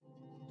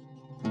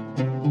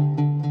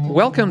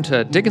Welcome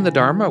to Dig in the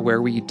Dharma,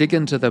 where we dig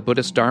into the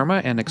Buddhist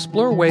Dharma and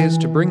explore ways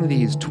to bring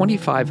these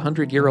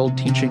 2,500-year-old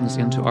teachings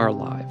into our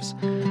lives.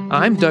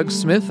 I'm Doug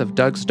Smith of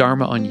Doug's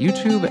Dharma on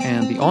YouTube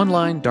and the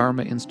online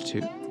Dharma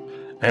Institute.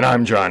 And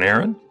I'm John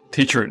Aaron,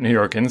 teacher at New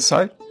York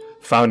Insight,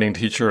 founding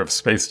teacher of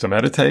Space to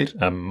Meditate,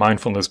 a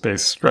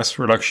mindfulness-based stress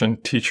reduction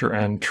teacher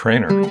and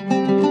trainer.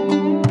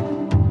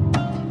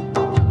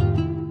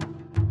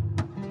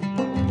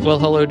 Well,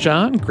 hello,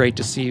 John. Great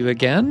to see you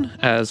again,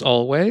 as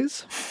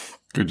always.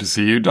 Good to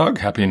see you, Doug.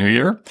 Happy New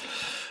Year.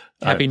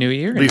 Happy New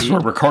Year. At least we're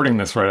recording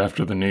this right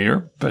after the New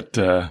Year. But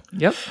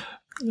Yep.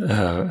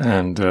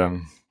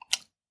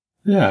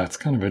 Yeah, it's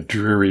kind of a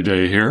dreary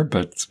day here,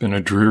 but it's been a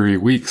dreary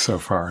week so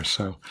far.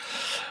 So,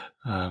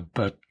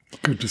 but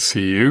good to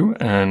see you.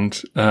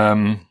 And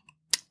I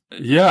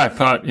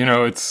thought,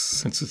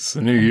 since it's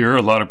the new year,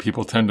 a lot of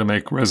people tend to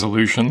make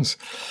resolutions.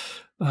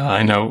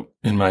 I know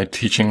in my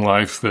teaching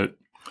life that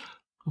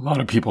a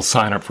lot of people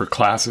sign up for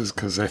classes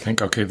because they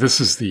think, okay,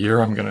 this is the year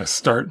I'm going to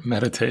start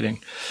meditating,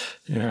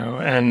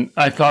 and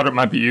I thought it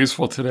might be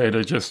useful today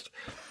to just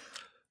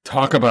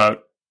talk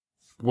about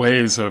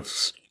ways of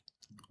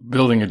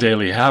building a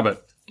daily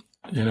habit,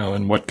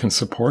 and what can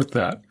support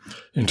that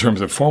in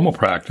terms of formal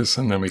practice.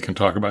 And then we can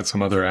talk about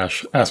some other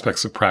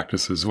aspects of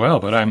practice as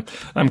well. But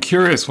I'm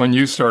curious, when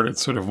you started,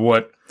 sort of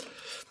what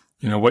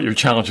your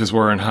challenges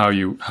were and how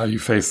you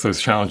face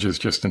those challenges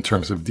just in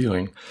terms of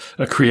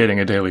creating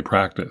a daily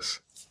practice.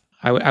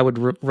 I would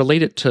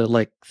relate it to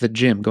like the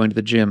gym, going to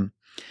the gym,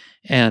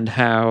 and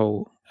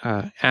how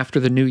after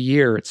the new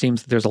year, it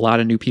seems that there's a lot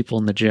of new people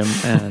in the gym,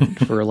 and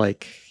for a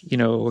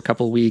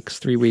couple of weeks,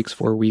 3 weeks,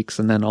 4 weeks,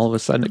 and then all of a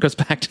sudden it goes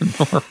back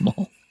to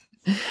normal.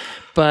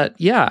 But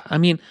yeah, I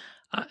mean,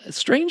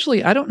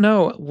 strangely, I don't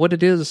know what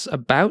it is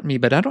about me,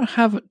 but I don't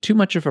have too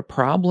much of a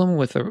problem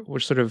with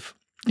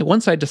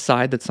once I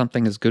decide that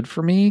something is good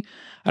for me,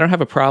 I don't have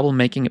a problem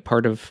making it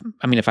part of,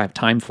 if I have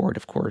time for it,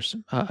 of course,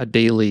 a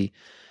daily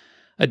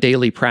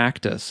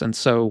practice. And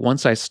so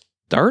once I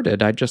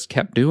started, I just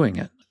kept doing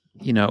it.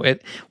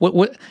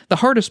 What the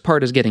hardest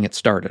part is getting it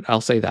started. I'll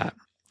say that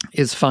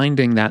is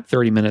finding that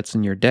 30 minutes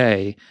in your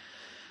day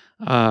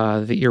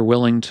that you're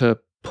willing to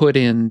put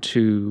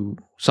into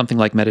something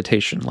like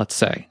meditation, let's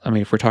say.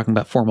 If we're talking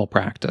about formal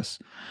practice.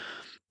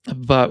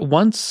 But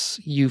once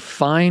you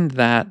find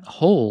that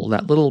hole,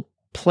 that little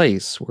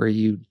place where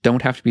you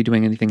don't have to be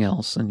doing anything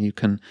else and you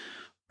can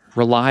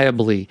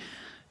reliably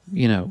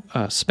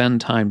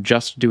spend time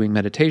just doing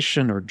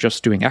meditation or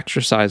just doing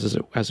exercise,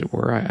 as it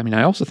were.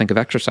 I also think of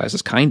exercise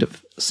as kind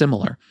of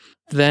similar.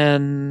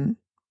 Then,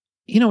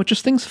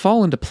 things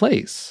fall into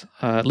place.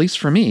 At least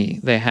for me,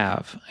 they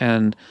have.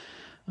 And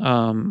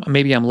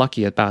maybe I'm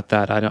lucky about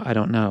that. I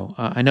don't know.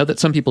 I know that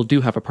some people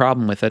do have a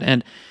problem with it.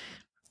 And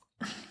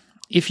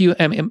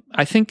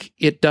I think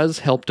it does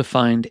help to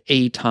find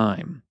a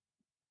time,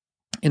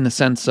 in the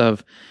sense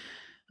of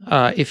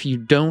if you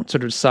don't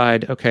sort of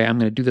decide, okay, I'm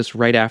going to do this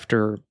right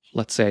after,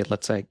 let's say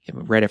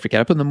right after I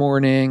get up in the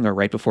morning or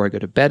right before I go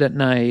to bed at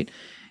night.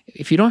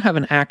 If you don't have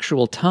an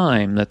actual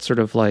time that's sort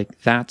of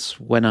like, that's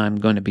when I'm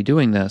going to be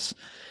doing this,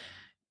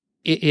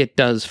 it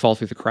does fall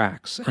through the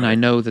cracks. And I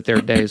know that there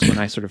are days when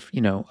I sort of,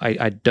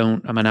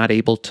 I'm not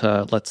able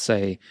to, let's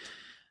say,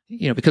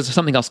 because if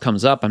something else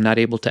comes up, I'm not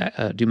able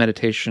to do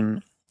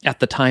meditation at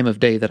the time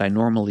of day that I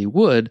normally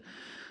would.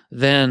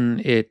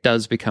 Then it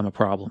does become a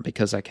problem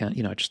because I can't,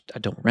 I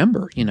don't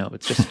remember,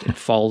 it's just, it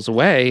falls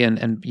away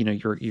and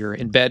you're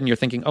in bed and you're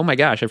thinking, oh my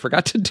gosh, I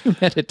forgot to do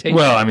meditation.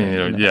 Well,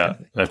 yeah,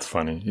 that's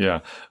funny.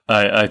 Yeah.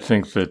 I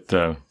think that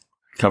a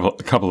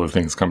couple of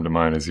things come to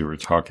mind as you were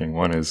talking.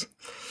 One is,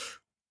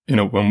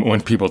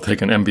 when people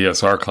take an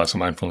MBSR class, a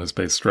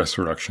mindfulness-based stress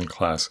reduction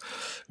class,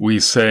 we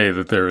say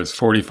that there is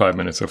 45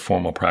 minutes of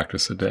formal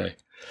practice a day.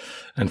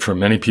 And for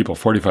many people,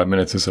 45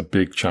 minutes is a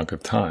big chunk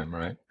of time,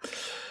 right?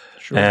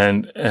 Sure.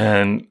 And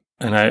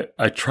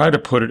I try to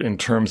put it in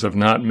terms of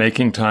not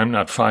making time,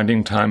 not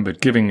finding time,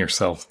 but giving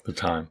yourself the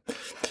time,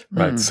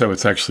 right? So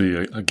it's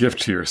actually a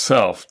gift to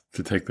yourself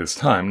to take this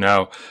time.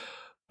 Now,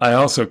 I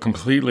also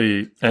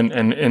completely, and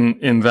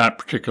in that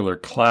particular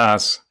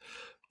class,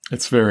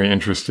 it's very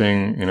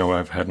interesting.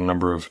 I've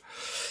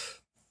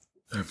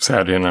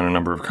sat in on a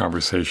number of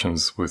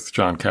conversations with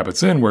Jon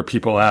Kabat-Zinn where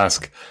people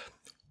ask,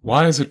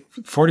 why is it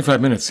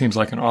 45 minutes seems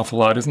like an awful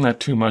lot? Isn't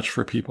that too much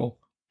for people?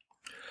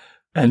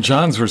 And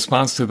John's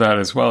response to that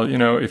is, well,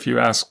 if you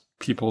ask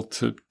people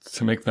to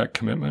make that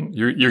commitment,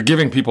 you're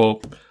giving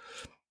people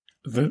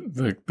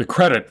the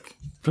credit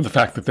for the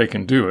fact that they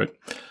can do it,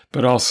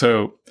 but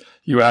also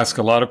you ask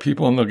a lot of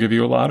people and they'll give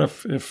you a lot.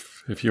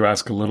 If you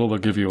ask a little, they'll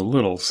give you a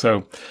little.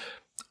 So,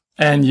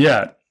 and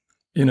yet,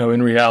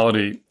 in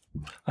reality,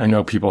 I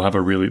know people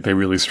they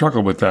really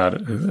struggle with that,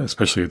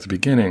 especially at the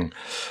beginning,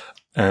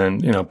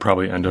 and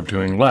probably end up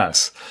doing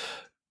less.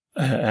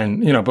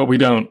 And but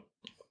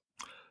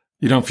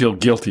you don't feel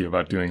guilty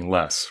about doing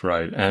less,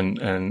 right?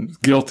 And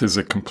guilt is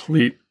a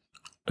complete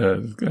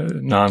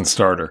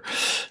non-starter.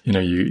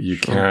 You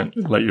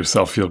can't let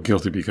yourself feel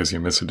guilty because you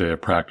miss a day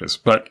of practice.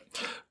 But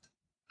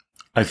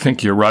I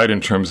think you're right in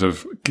terms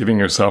of giving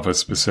yourself a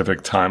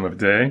specific time of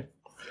day,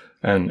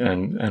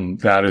 and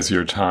that is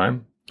your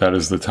time. That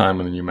is the time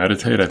when you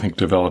meditate. I think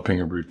developing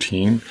a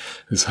routine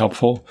is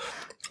helpful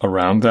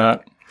around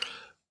that.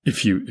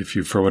 If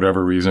you for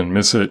whatever reason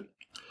miss it,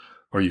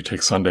 or you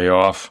take Sunday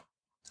off,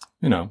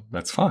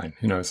 that's fine.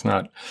 It's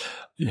not,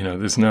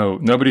 there's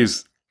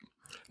nobody's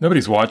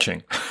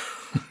watching.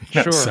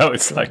 Sure. So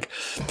it's like,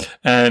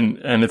 and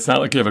it's not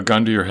like you have a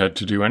gun to your head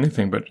to do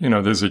anything, but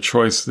there's a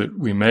choice that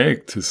we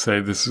make to say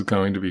this is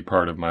going to be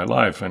part of my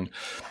life. And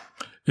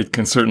it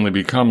can certainly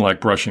become like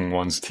brushing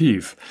one's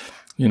teeth,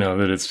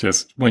 that it's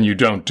just when you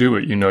don't do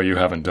it, you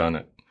haven't done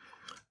it.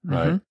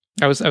 Right.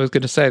 Mm-hmm. I was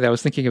going to say that I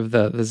was thinking of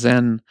the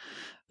Zen,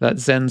 that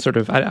Zen sort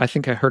of, I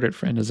think I heard it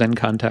in a Zen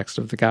context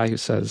of the guy who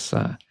says,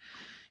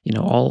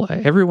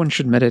 everyone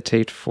should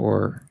meditate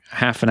for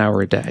half an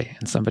hour a day.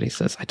 And somebody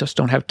says, I just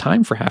don't have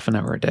time for half an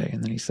hour a day.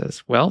 And then he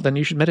says, well, then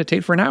you should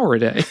meditate for an hour a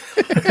day.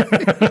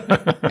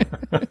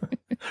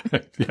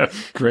 Yeah,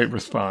 great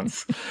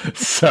response.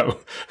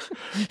 So,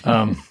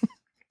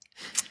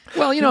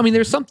 well,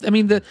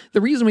 the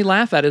reason we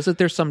laugh at it is that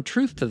there's some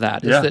truth to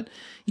that. Is that,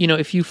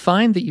 if you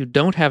find that you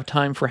don't have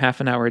time for half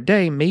an hour a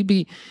day,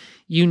 maybe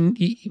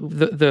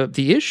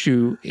the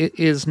issue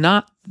is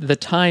not the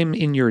time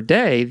in your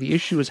day. The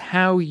issue is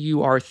how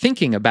you are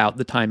thinking about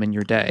the time in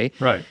your day.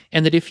 Right.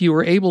 And that if you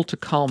were able to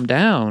calm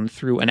down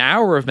through an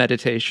hour of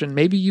meditation,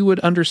 maybe you would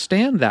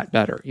understand that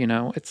better.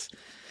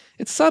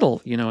 It's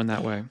subtle, in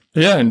that way.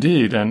 Yeah,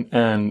 indeed.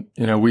 And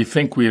we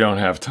think we don't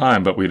have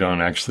time, but we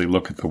don't actually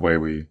look at the way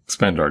we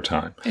spend our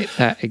time.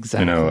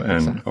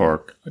 Exactly.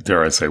 Or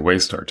dare I say,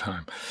 waste our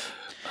time.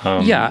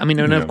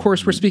 Of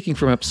course, we're speaking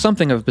from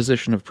something of a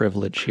position of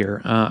privilege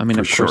here. Of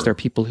course, there are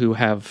people who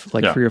have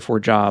 3 or 4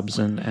 jobs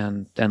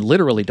and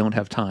literally don't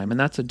have time, and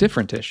that's a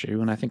different issue.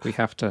 And I think we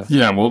have to.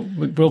 Yeah, we'll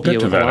get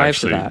to that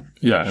actually.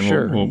 Yeah, and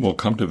sure. we'll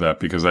come to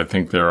that because I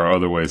think there are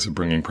other ways of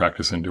bringing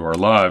practice into our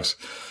lives,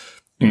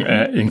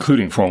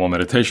 including formal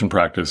meditation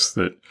practice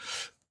that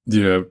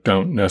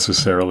don't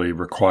necessarily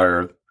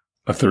require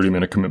a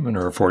 30-minute commitment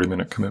or a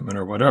 40-minute commitment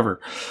or whatever.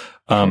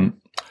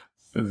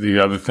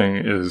 The other thing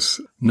is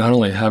not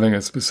only having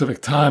a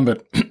specific time,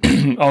 but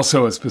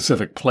also a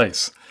specific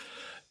place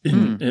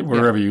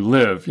wherever you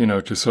live,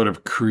 to sort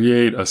of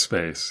create a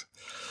space.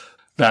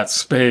 That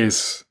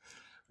space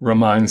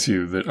reminds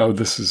you that,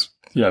 this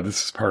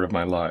is part of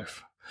my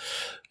life,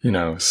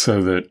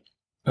 so that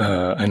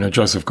I know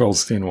Joseph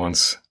Goldstein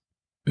once,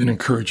 in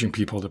encouraging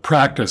people to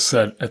practice,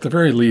 said, at the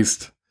very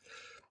least,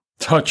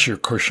 touch your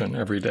cushion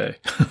every day,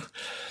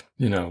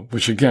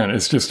 which again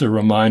is just a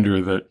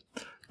reminder that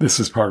this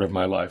is part of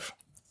my life.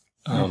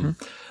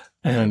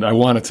 And I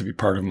want it to be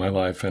part of my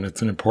life, and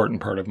it's an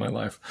important part of my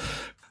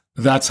life.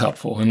 That's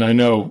helpful. And I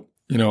know,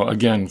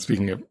 again,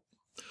 speaking of,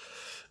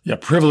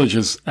 privilege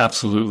is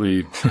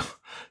absolutely,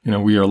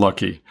 we are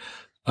lucky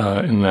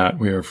in that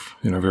we are,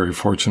 very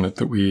fortunate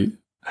that we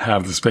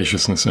have the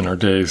spaciousness in our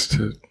days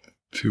to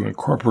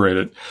incorporate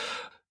it.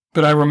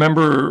 But I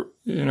remember,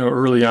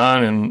 early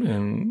on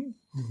in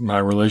my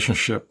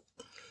relationship,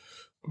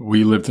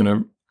 we lived in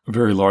a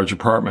very large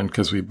apartment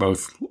because we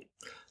both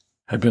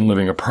had been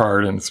living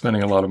apart and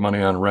spending a lot of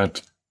money on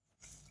rent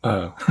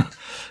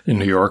in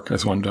New York,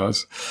 as one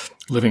does,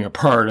 living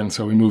apart. And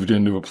so we moved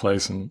into a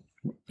place, and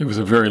it was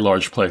a very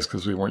large place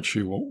because we weren't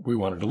sure we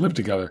wanted to live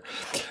together.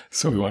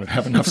 So we wanted to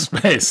have enough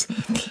space.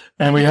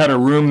 And we had a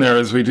room there,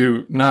 as we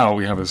do now.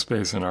 We have a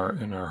space in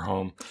our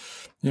home,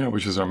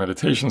 which is our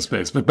meditation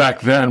space. But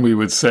back then we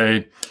would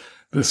say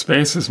the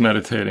space is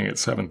meditating at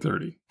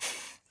 7:30,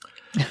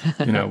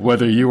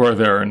 whether you are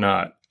there or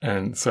not.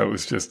 And so it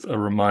was just a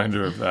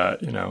reminder of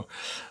that,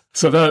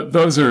 So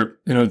those are,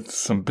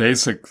 some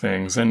basic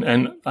things.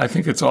 And I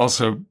think it's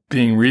also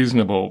being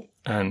reasonable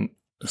and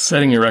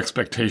setting your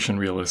expectation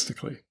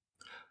realistically.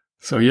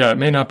 So it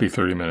may not be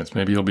 30 minutes.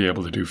 Maybe you'll be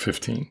able to do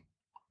 15,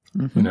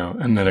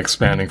 and then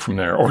expanding from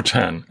there, or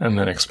 10, and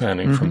then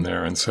expanding from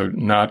there. And so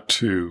not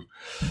to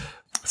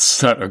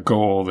set a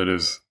goal that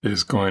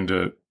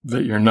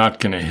that you're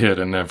not going to hit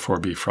and therefore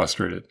be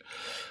frustrated.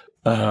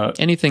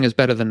 Anything is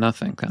better than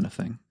nothing, kind of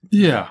thing.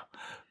 Yeah.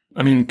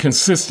 I mean,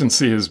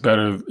 consistency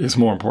is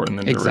more important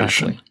than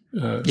duration.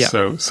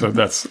 Exactly. So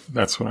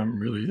that's what I'm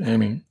really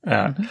aiming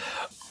at.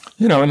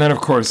 And then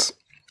of course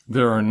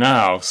there are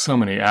now so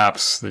many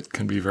apps that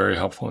can be very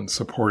helpful in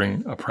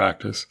supporting a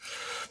practice.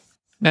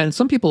 And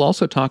some people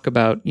also talk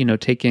about,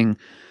 taking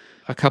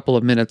a couple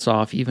of minutes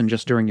off even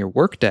just during your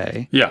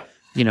workday. Yeah.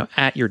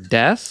 At your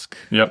desk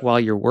while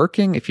you're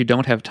working. If you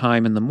don't have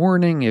time in the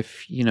morning,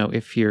 if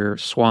you're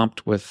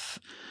swamped with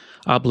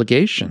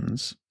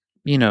obligations,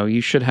 you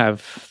should have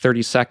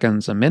 30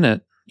 seconds, a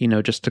minute,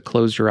 just to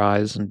close your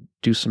eyes and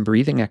do some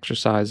breathing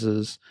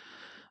exercises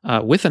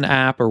with an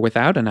app or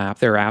without an app.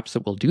 There are apps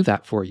that will do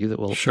that for you, that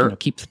will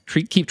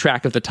keep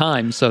track of the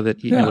time so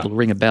that it'll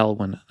ring a bell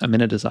when a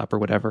minute is up or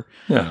whatever.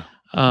 Yeah.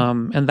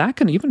 And that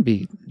can even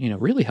be,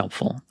 really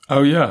helpful.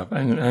 Oh yeah,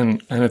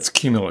 and it's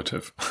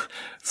cumulative.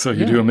 So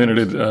you do a minute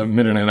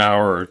an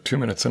hour, or 2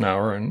 minutes an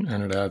hour, and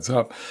it adds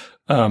up.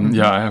 I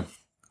have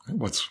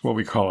what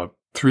we call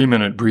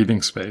 3-minute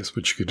breathing space,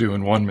 which you could do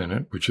in 1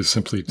 minute, which is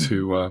simply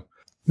to,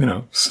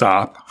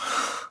 stop,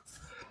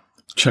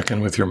 check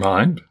in with your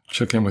mind,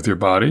 check in with your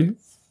body,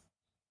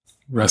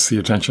 rest the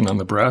attention on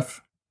the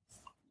breath,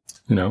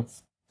 and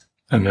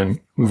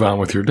then move on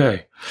with your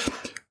day.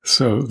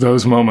 So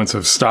those moments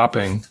of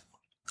stopping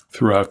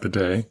throughout the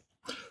day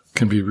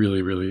can be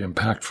really, really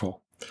impactful.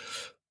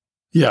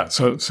 Yeah.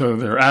 So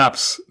there are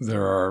apps.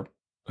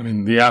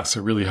 The apps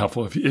are really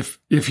helpful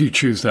if you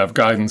choose to have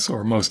guidance,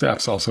 or most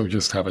apps also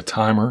just have a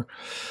timer,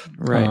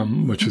 right?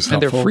 Which is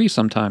helpful. And they're free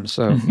sometimes,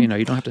 so you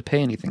don't have to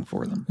pay anything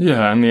for them.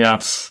 Yeah, and the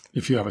apps,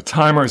 if you have a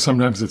timer,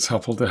 sometimes it's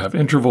helpful to have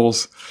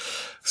intervals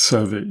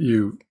so that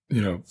you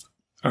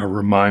are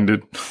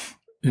reminded.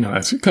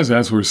 Because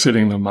as we're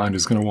sitting, the mind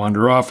is going to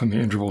wander off, and the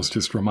intervals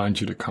just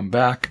remind you to come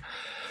back.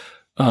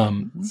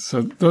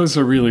 So those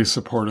are really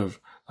supportive,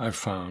 I've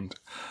found.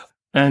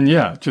 And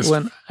I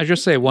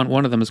just say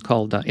one of them is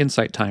called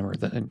Insight Timer,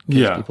 that in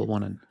case people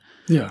want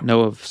to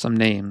know of some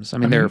names.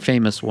 There are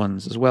famous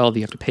ones as well that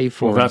you have to pay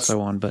for and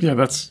so on. But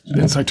that's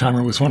Insight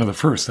Timer was one of the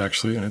first,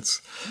 actually, and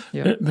it's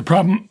the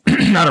problem.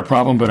 Not a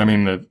problem, but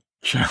the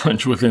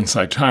challenge with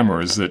Insight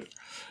Timer is that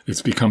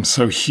it's become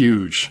so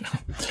huge.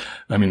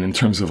 In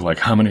terms of like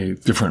how many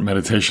different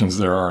meditations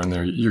there are in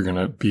there, you're going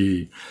to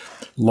be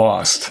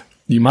lost.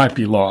 You might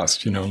be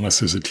lost, unless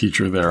there's a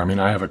teacher there.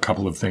 I have a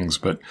couple of things,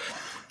 but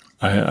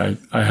I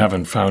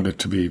haven't found it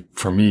to be,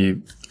 for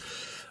me,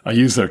 I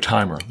use their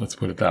timer. Let's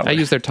put it that way. I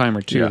use their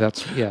timer too.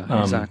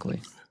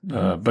 Exactly.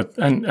 But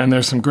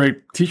there's some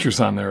great teachers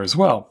on there as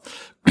well.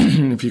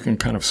 If you can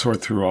kind of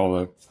sort through all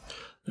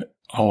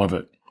of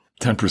it.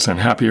 10%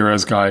 Happier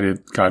as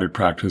guided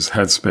practice.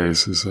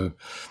 Headspace is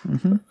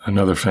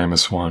another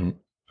famous one,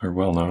 or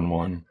well-known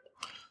one.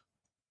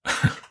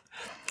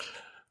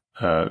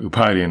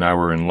 Upayati and I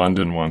were in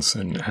London once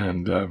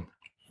and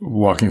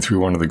walking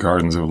through one of the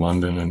gardens of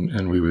London,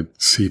 and we would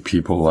see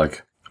people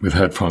like with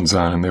headphones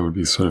on, and they would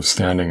be sort of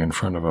standing in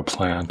front of a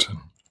plant. And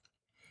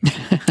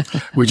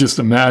we just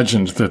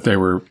imagined that they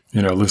were,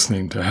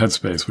 listening to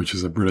Headspace, which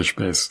is a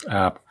British-based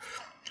app.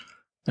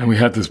 And we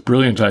had this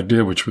brilliant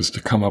idea, which was to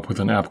come up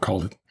with an app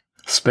called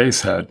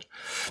Spacehead.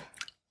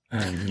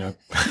 And,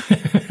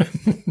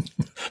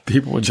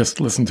 people would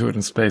just listen to it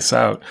and space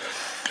out.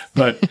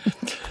 But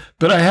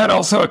I had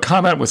also a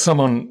comment with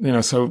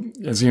someone, so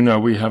as you know,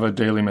 we have a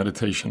daily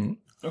meditation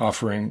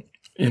offering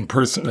in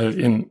person,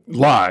 in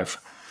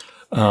live,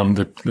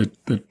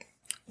 that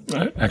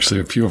actually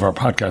a few of our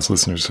podcast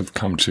listeners have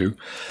come to.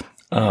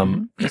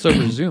 It's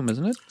over Zoom,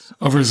 isn't it?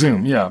 Over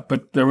Zoom, yeah.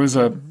 But there was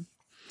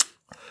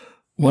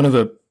one of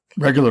the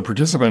regular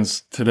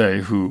participants today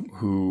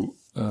who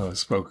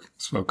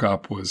spoke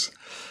up was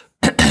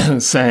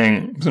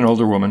saying, it was an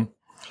older woman,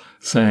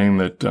 saying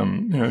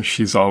that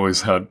she's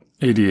always had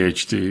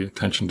ADHD,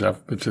 attention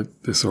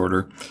deficit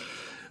disorder,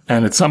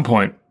 and at some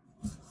point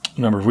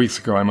a number of weeks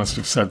ago, I must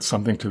have said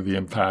something to the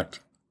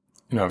impact.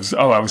 I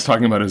was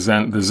talking about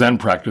the Zen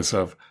practice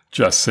of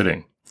just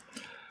sitting,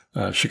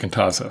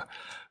 shikantaza,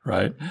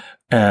 right?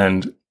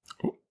 And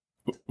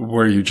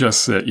where you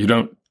just sit, you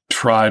don't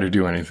try to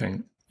do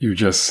anything. You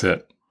just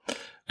sit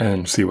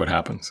and see what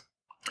happens.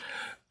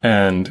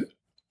 And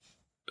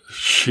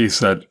she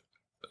said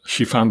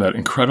she found that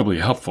incredibly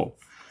helpful,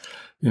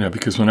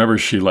 because whenever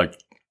she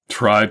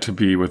tried to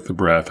be with the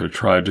breath or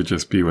tried to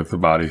just be with the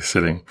body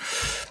sitting,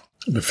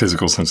 the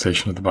physical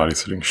sensation of the body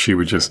sitting, she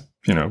would just,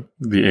 the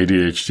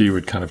ADHD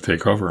would kind of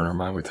take over and her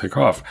mind would take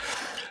off.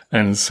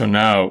 And so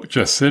now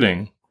just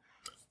sitting,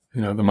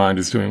 the mind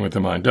is doing what the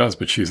mind does,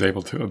 but she's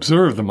able to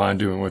observe the mind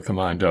doing what the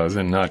mind does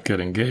and not get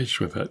engaged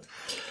with it,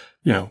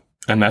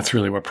 and that's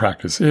really what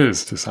practice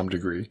is to some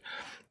degree.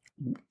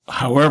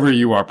 However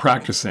you are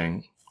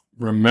practicing,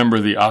 remember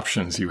the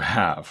options you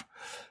have,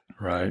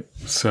 right?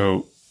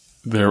 So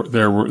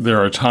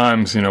there are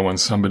times, when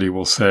somebody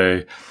will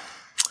say,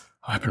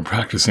 I've been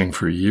practicing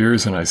for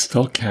years and I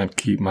still can't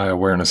keep my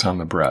awareness on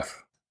the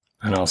breath.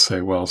 And I'll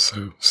say, well,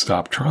 so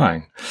stop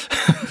trying,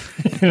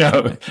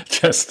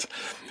 just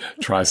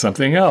try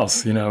something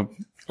else,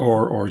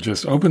 or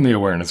just open the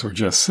awareness or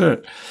just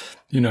sit,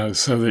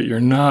 so that you're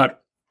not,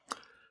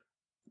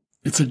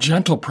 it's a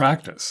gentle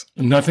practice.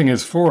 Nothing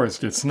is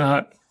forced. It's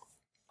not,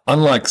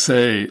 unlike,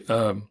 say,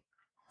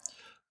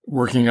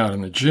 working out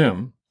in the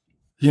gym,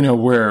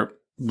 where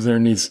there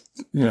needs,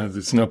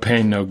 there's no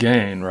pain, no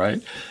gain,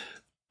 right?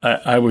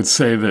 I would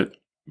say that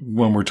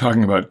when we're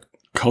talking about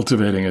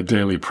cultivating a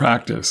daily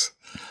practice,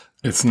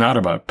 it's not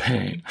about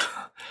pain.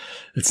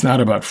 It's not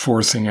about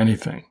forcing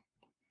anything.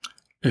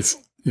 It's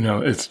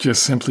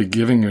just simply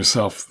giving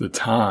yourself the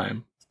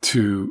time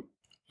to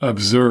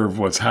observe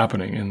what's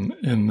happening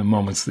in the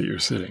moments that you're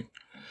sitting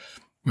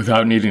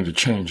without needing to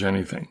change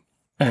anything.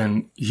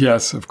 And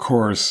yes, of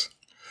course,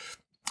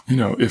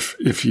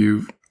 if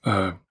you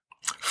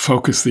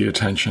focus the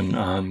attention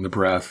on the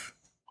breath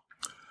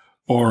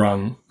or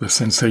on the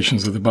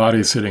sensations of the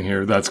body sitting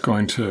here, that's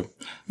going to,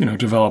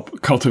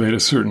 cultivate a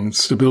certain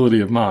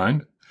stability of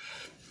mind,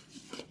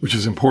 which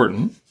is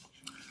important.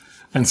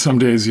 And some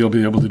days you'll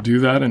be able to do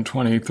that in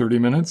 20, 30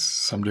 minutes.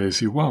 Some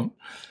days you won't.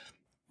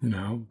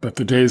 But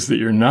the days that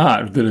you're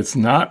not, that's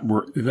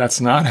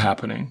not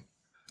happening.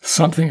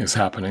 Something is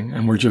happening,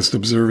 and we're just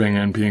observing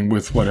and being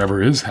with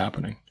whatever is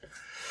happening.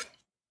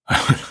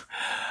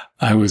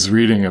 I was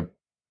reading a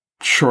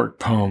short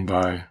poem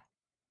by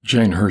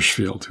Jane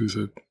Hirschfield, who's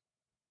a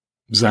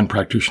Zen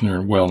practitioner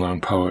and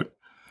well-known poet,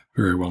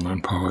 very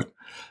well-known poet.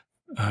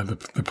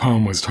 The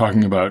poem was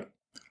talking about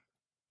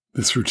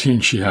this routine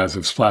she has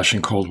of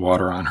splashing cold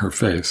water on her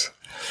face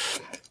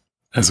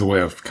as a way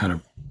of kind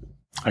of,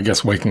 I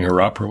guess, waking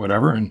her up or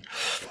whatever.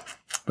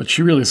 But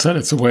she really said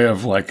it's a way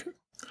of like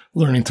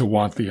learning to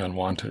want the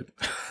unwanted.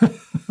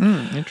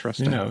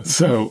 Interesting.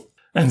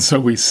 So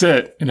we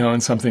sit,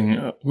 and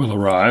something will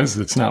arise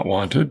that's not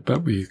wanted,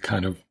 but we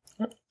kind of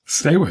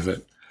stay with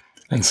it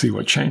and see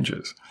what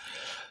changes.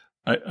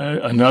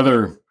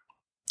 Another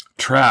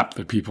trap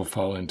that people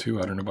fall into,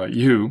 I don't know about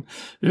you,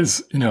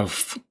 is,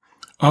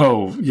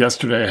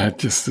 yesterday I had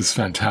just this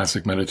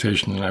fantastic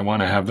meditation and I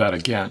want to have that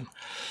again.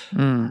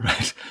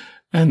 Right.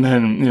 And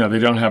then, they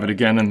don't have it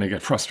again and they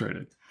get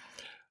frustrated.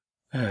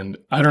 And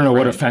I don't know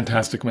what a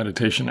fantastic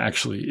meditation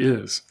actually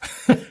is.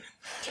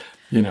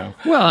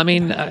 Well, I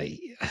mean,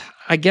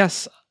 I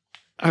guess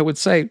I would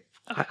say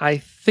I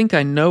think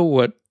I know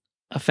what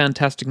a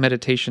fantastic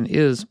meditation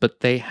is,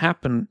 but they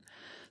happen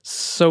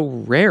so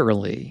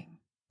rarely.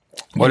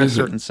 What in is a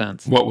certain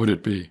sense? What would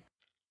it be?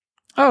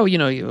 Oh,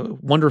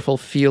 wonderful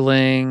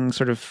feeling,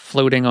 sort of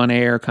floating on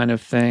air kind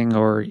of thing,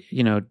 or,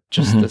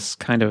 just this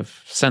kind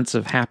of sense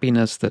of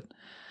happiness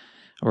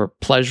or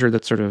pleasure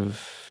that sort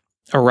of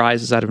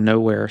arises out of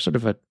nowhere, sort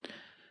of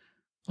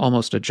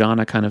almost a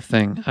jhana kind of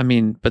thing. I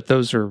mean, but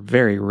those are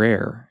very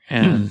rare.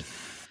 And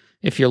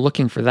if you're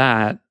looking for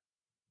that,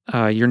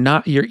 you're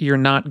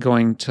not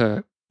going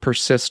to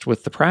persist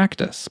with the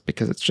practice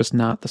because it's just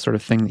not the sort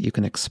of thing that you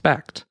can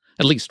expect.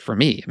 At least for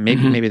me.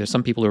 Maybe there's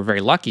some people who are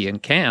very lucky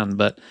and can,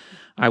 but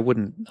I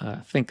wouldn't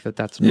think that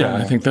that's normal.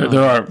 Yeah, I think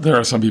there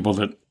are some people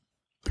that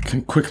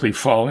can quickly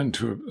fall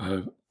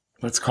into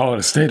let's call it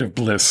a state of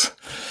bliss,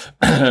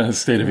 a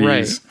state of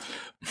ease.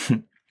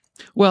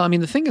 Well, I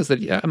mean, the thing is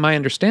that my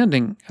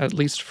understanding, at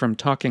least from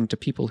talking to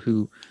people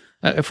who,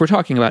 if we're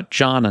talking about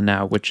jhana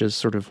now, which is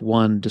sort of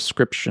one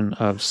description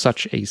of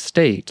such a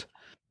state,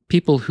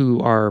 people who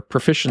are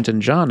proficient in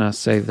jhana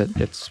say that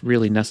it's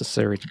really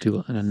necessary to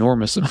do an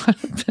enormous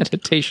amount of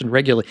meditation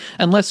regularly,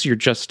 unless you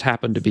just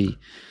happen to be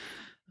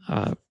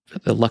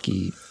the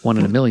lucky one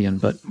in a million.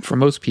 But for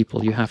most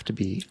people, you have to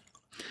be,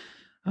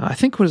 I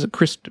think, what is it,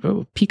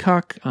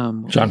 Peacock?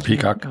 John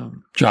Peacock.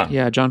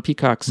 John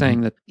Peacock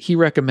saying that he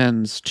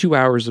recommends 2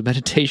 hours of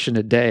meditation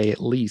a day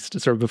at least,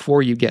 sort of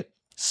before you get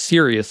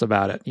serious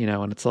about it,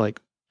 and it's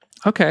like,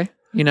 okay,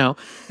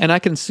 and I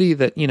can see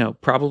that,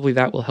 probably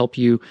that will help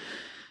you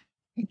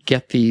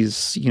get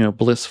these,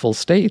 blissful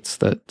states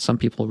that some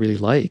people really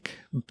like.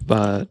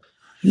 But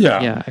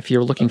if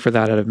you're looking for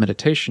that out of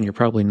meditation, you're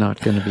probably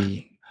not going to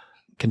be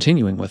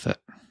continuing with it.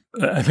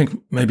 I think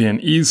maybe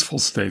an easeful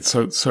state.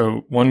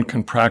 So one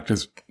can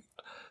practice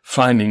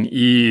finding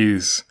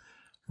ease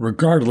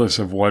regardless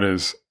of what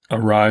is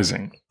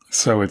arising.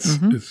 So it's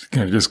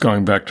kind of just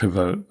going back to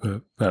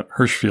that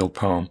Hirschfield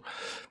poem,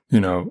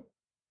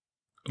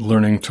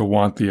 learning to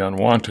want the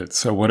unwanted.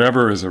 So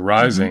whatever is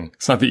arising,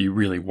 it's not that you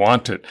really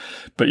want it,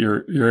 but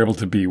you're able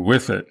to be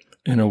with it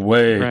in a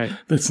way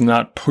that's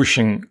not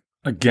pushing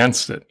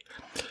against it.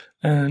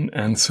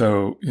 And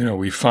so,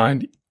 we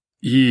find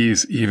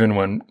ease even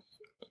when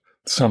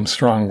some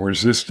strong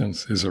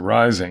resistance is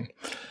arising.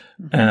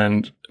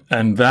 And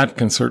that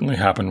can certainly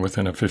happen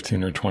within a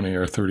 15 or 20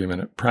 or 30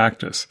 minute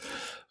practice.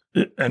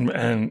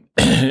 And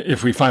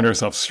if we find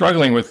ourselves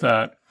struggling with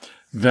that,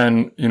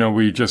 then,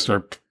 we just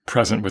are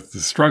present with the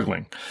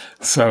struggling.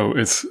 So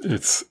it's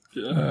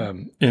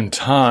in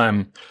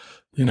time,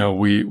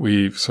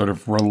 we sort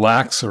of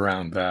relax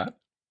around that.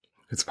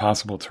 It's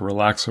possible to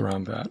relax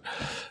around that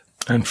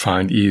and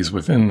find ease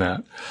within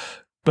that.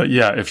 But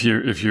yeah, if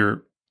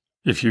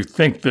you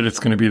think that it's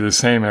going to be the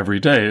same every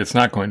day, it's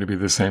not going to be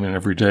the same in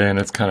every day. And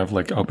it's kind of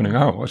like opening,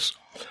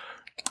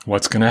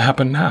 what's going to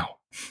happen now?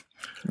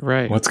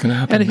 Right. What's going to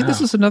happen now? This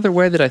is another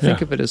way that I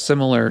think of it as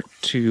similar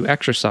to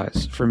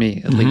exercise, for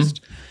me at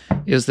least,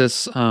 is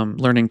this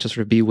learning to sort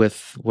of be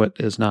with what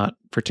is not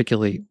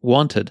particularly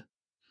wanted.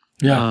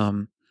 Yeah.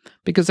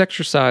 Because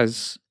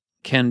exercise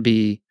can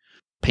be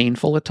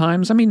painful at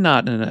times. I mean,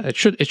 it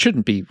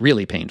shouldn't be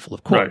really painful,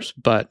 of course,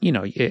 but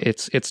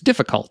it's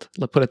difficult.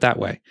 Let's put it that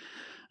way.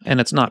 And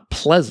it's not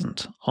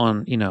pleasant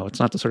it's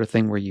not the sort of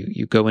thing where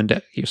you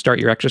start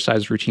your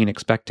exercise routine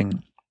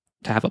expecting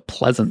to have a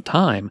pleasant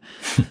time.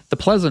 The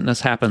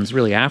pleasantness happens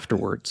really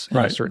afterwards in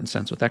a certain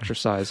sense with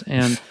exercise.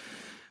 And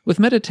with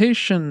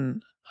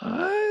meditation,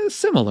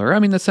 similar. I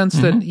mean, the sense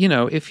that,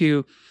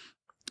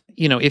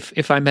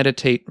 if I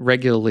meditate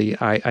regularly,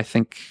 I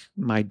think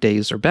my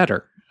days are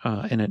better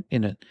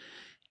in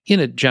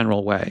a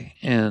general way.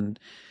 And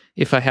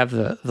if I have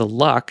the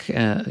luck,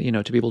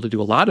 to be able to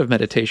do a lot of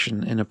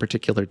meditation in a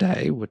particular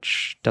day,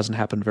 which doesn't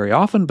happen very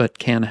often, but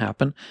can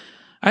happen,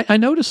 I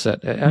notice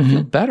it. I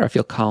feel better. I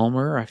feel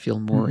calmer. I feel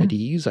more at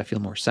ease. I feel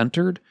more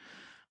centered.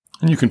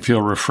 And you can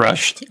feel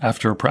refreshed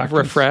after a practice.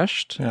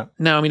 Refreshed. Yeah.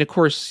 Now, I mean, of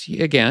course,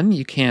 again,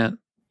 you can't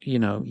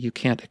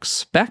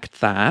expect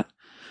that.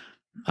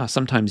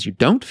 Sometimes you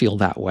don't feel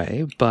that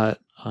way, but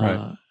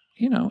Right.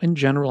 in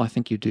general, I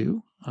think you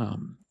do.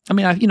 One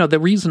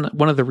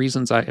of the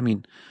reasons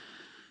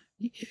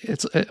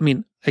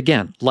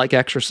again, like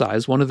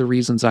exercise, one of the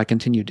reasons I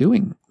continue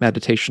doing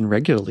meditation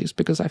regularly is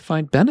because I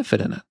find benefit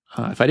in it.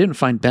 If I didn't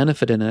find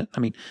benefit in it,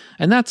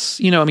 and that's,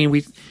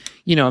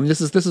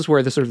 this is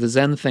where the sort of the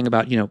Zen thing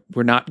about,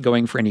 we're not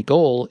going for any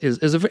goal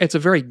it's a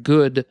very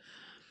good,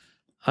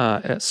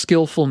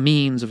 skillful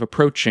means of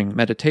approaching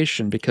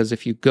meditation, because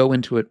if you go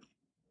into it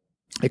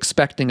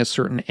expecting a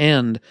certain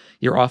end,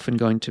 you're often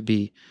going to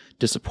be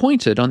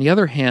disappointed. On the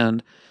other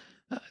hand,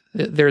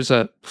 there's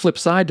a flip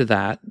side to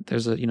that.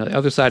 There's the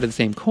other side of the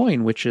same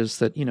coin, which is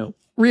that,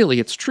 really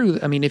it's true.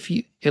 I mean,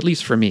 at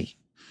least for me,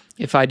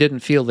 if I didn't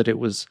feel that it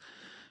was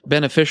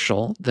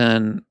beneficial,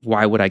 then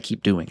why would I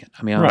keep doing it?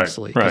 I mean,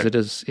 honestly, because it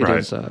is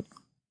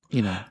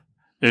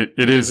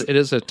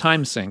a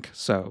time sink.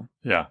 So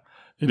yeah.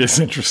 It is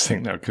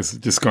interesting, though, because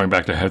just going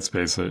back to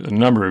Headspace, a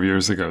number of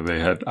years ago, they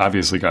had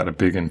obviously got a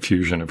big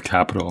infusion of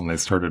capital, and they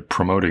started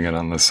promoting it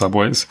on the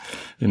subways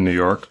in New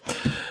York.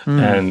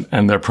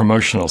 And their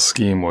promotional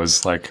scheme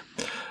was like,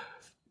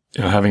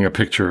 having a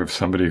picture of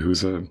somebody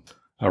who's a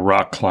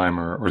rock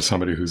climber, or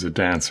somebody who's a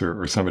dancer,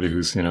 or somebody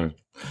who's,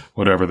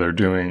 whatever they're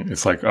doing.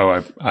 It's like,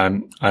 oh, I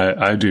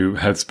do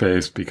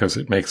Headspace because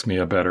it makes me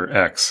a better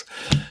X,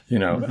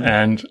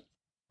 and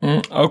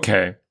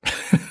okay.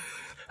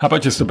 How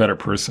about just a better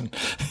person?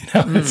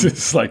 It's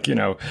just like, if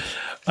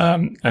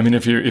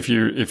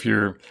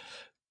you're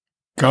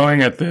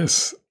going at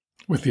this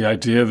with the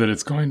idea that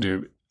it's going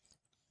to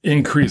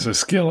increase a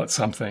skill at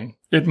something,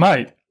 it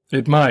might,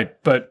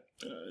 but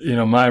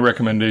my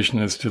recommendation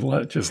is to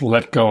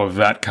let go of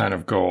that kind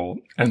of goal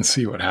and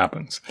see what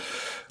happens.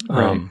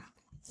 Right.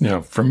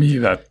 For me,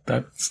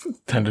 that's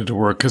tended to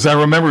work, because I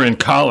remember in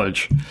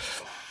college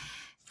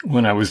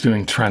when I was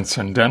doing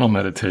transcendental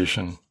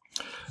meditation,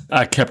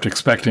 I kept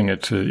expecting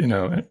it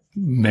to,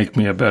 make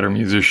me a better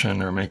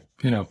musician, or make,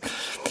 and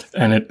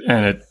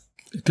it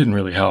didn't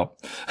really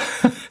help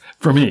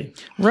for me.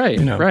 Right,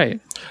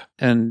 right.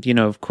 And,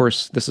 of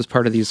course, this is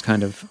part of these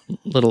kind of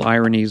little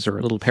ironies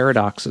or little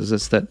paradoxes,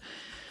 is that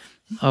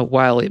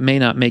while it may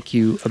not make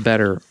you a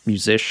better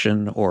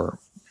musician or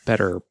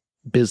better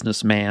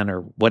businessman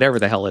or whatever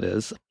the hell it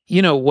is,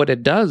 what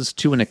it does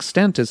to an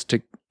extent is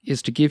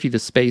to give you the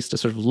space to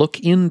sort of look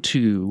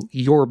into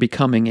your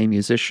becoming a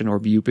musician, or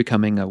you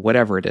becoming a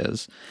whatever it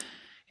is,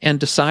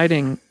 and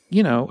deciding,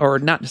 or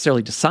not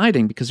necessarily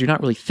deciding, because you're not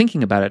really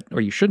thinking about it,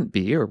 or you shouldn't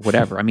be, or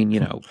whatever. I mean,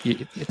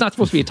 it's not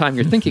supposed to be a time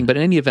you're thinking, but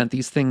in any event,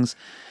 these things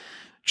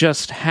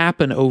just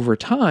happen over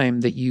time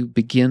that you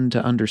begin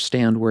to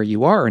understand where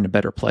you are in a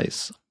better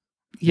place.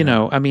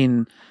 I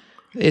mean,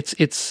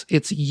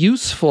 it's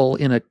useful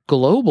in a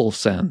global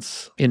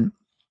sense in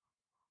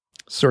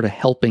sort of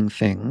helping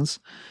things.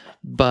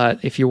 But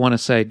if you want to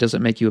say, does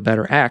it make you a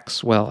better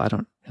X? Well, I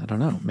don't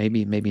know.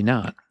 Maybe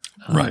not.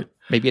 Right.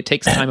 Maybe it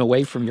takes time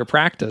away from your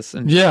practice.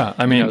 And yeah,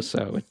 I mean,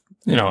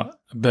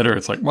 better.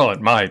 It's like, well, it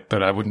might,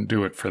 but I wouldn't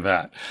do it for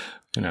that.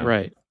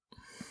 Right.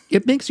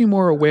 It makes you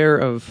more aware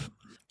of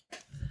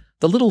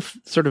the little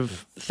sort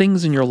of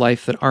things in your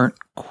life that aren't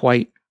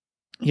quite,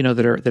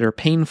 that are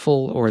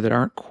painful or that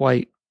aren't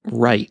quite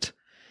right,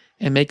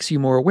 and makes you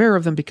more aware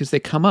of them because they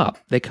come up.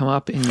 They come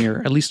up in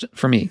your, at least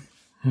for me.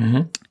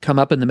 Mm-hmm. Come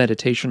up in the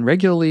meditation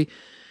regularly.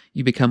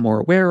 You become more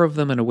aware of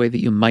them in a way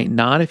that you might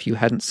not if you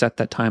hadn't set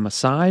that time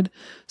aside.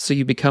 So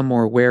you become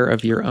more aware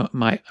of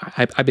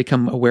I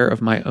become aware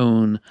of my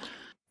own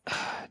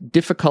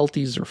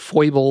difficulties or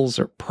foibles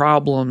or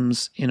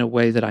problems in a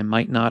way that I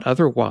might not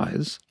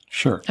otherwise.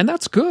 Sure. And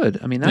that's good.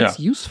 I mean, that's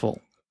useful.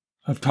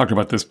 I've talked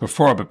about this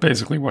before, but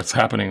basically what's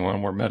happening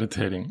when we're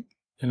meditating,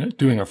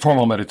 doing a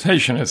formal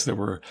meditation, is that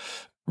we're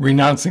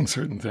renouncing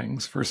certain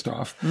things, first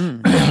off.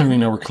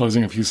 We're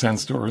closing a few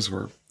sense doors.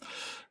 We're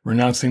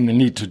renouncing the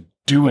need to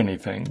do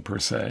anything, per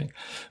se.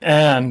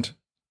 And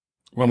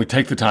when we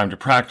take the time to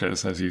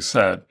practice, as you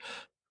said,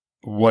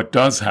 what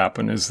does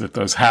happen is that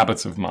those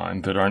habits of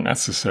mind that aren't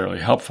necessarily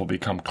helpful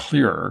become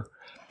clearer.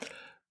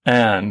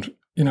 And,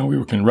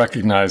 we can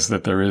recognize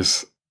that there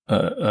is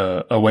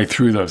a way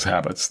through those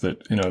habits,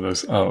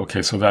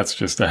 that, so that's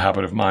just a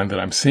habit of mind that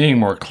I'm seeing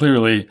more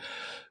clearly.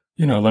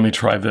 Let me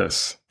try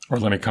this. Or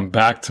let me come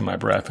back to my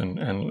breath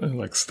and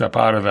like step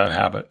out of that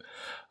habit.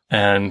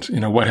 And,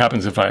 what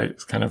happens if I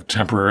kind of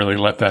temporarily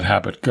let that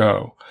habit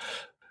go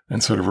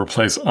and sort of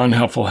replace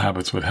unhelpful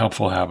habits with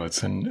helpful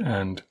habits?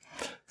 And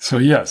so,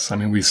 yes, I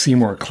mean, we see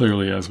more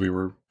clearly as we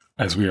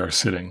are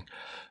sitting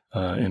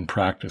in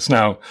practice.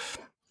 Now,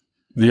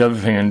 the other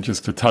thing, and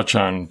just to touch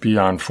on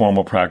beyond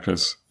formal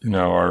practice,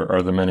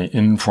 are the many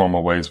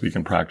informal ways we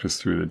can practice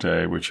through the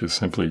day, which is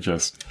simply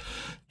just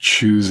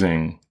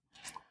choosing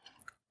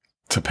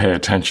to pay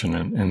attention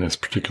in this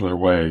particular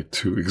way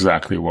to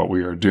exactly what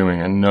we are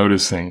doing, and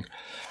noticing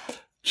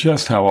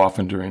just how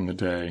often during the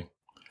day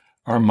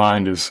our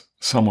mind is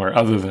somewhere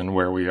other than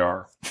where we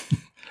are.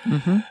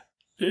 Mm-hmm.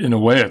 in a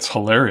way, it's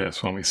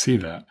hilarious when we see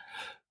that,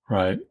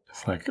 right?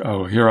 It's like,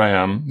 oh, here I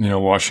am,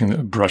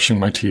 brushing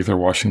my teeth or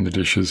washing the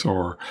dishes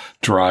or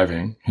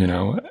driving,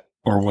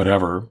 or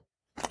whatever,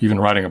 even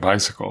riding a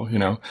bicycle,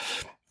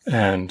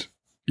 and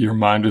your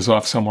mind is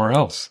off somewhere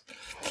else.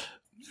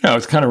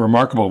 It's kind of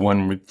remarkable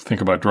when we think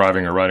about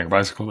driving or riding a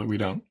bicycle that we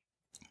don't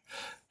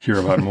hear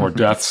about more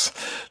deaths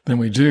than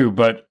we do.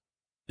 But,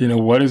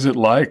 what is it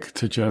like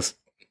to just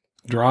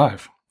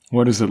drive?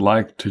 What is it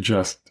like to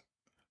just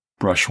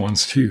brush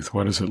one's teeth?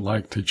 What is it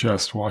like to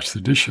just wash the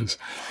dishes?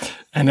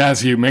 And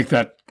as you make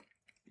that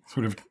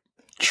sort of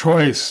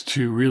choice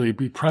to really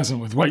be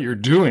present with what you're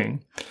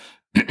doing,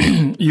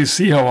 you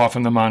see how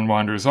often the mind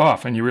wanders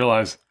off, and you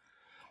realize,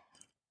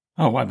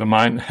 oh, wow, the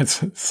mind,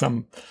 it's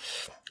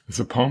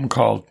a poem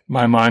called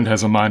 "My Mind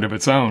Has a Mind of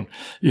Its Own,"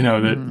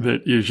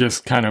 that you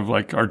just kind of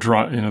like are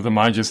drawn, the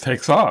mind just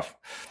takes off.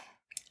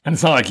 And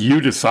it's not like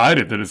you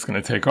decided that it's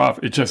going to take off.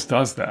 It just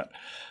does that,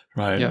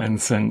 right? Yeah. And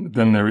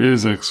then there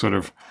is a sort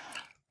of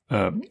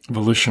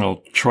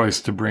volitional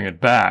choice to bring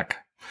it back.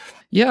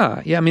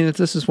 Yeah. I mean,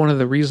 this is one of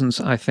the reasons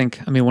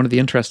one of the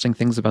interesting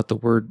things about the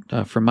word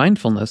for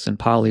mindfulness in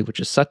Pali, which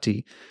is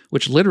sati,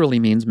 which literally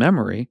means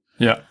memory.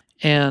 Yeah.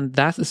 And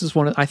I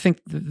think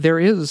there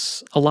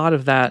is a lot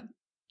of that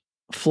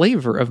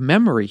flavor of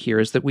memory here,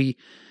 is that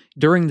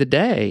during the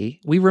day,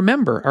 we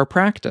remember our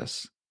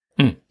practice,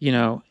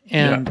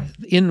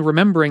 in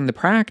remembering the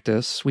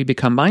practice, we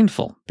become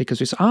mindful because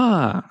we say,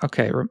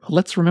 okay,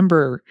 let's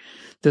remember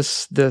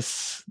this,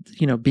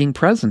 being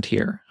present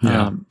here.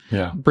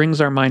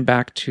 Brings our mind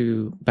back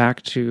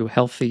to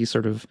healthy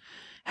sort of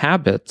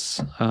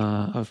habits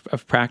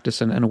of practice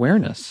and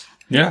awareness.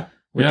 Yeah.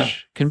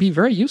 Which can be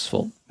very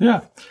useful.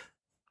 Yeah.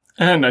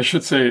 And I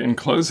should say in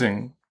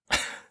closing,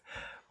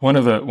 one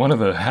of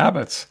the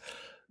habits,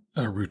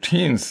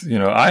 routines,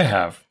 I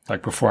have,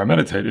 like before I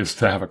meditate, is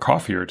to have a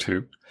coffee or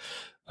two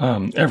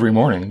every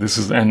morning.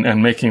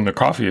 And making the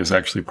coffee is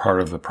actually part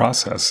of the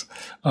process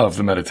of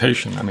the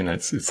meditation. I mean,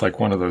 it's like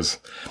one of those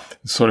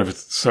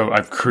so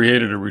I've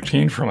created a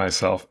routine for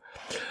myself.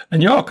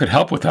 And y'all could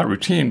help with that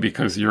routine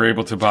because you're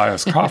able to buy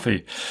us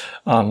coffee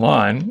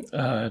online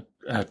at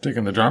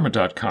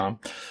diggingthedharma.com.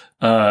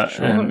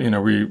 Sure.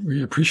 And,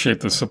 we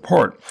appreciate the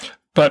support.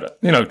 But,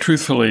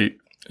 truthfully,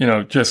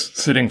 just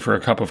sitting for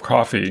a cup of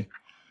coffee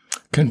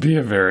can be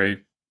a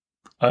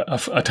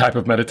type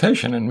of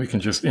meditation. And we can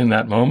just, in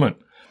that moment,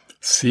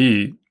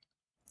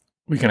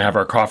 we can have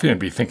our coffee and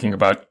be thinking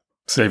about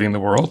saving the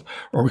world,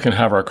 or we can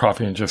have our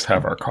coffee and just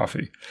have our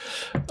coffee.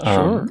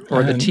 Sure.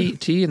 Or the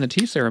tea and the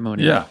tea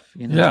ceremony. Yeah.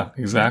 Yeah,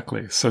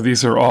 exactly. So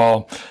these are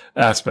all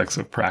aspects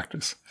of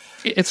practice.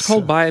 It's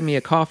called Buy Me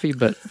a Coffee,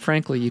 but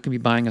frankly, you can be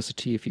buying us a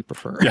tea if you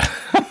prefer. Yeah.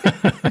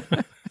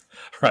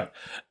 Right.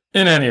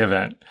 In any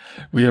event,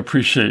 we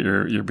appreciate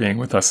your being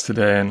with us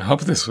today, and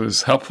hope this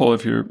was helpful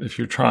if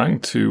you're trying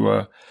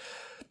to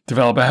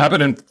develop a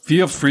habit. And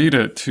feel free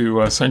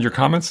to send your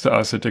comments to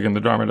us at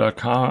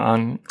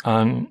diggingthedharma.com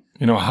on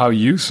how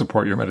you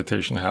support your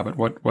meditation habit,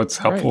 what's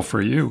helpful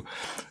for you,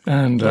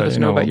 and let us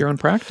know about your own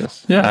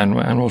practice. Yeah,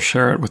 and we'll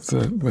share it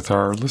with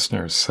our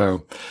listeners.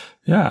 So,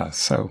 yeah.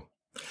 So,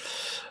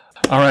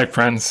 all right,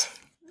 friends,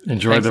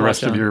 enjoy the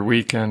rest of your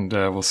week, and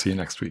we'll see you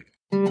next week.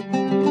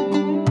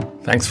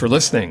 Thanks for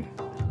listening.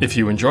 If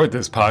you enjoyed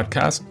this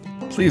podcast,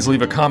 please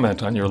leave a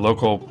comment on your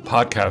local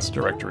podcast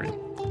directory.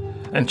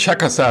 And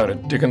check us out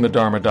at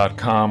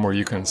diggingthedharma.com, where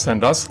you can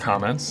send us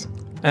comments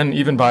and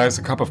even buy us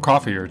a cup of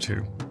coffee or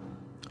two.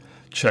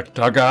 Check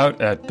Doug out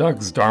at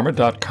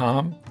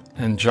dougsdharma.com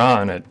and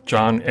John at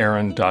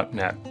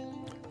johnaaron.net.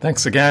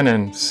 Thanks again,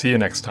 and see you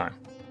next time.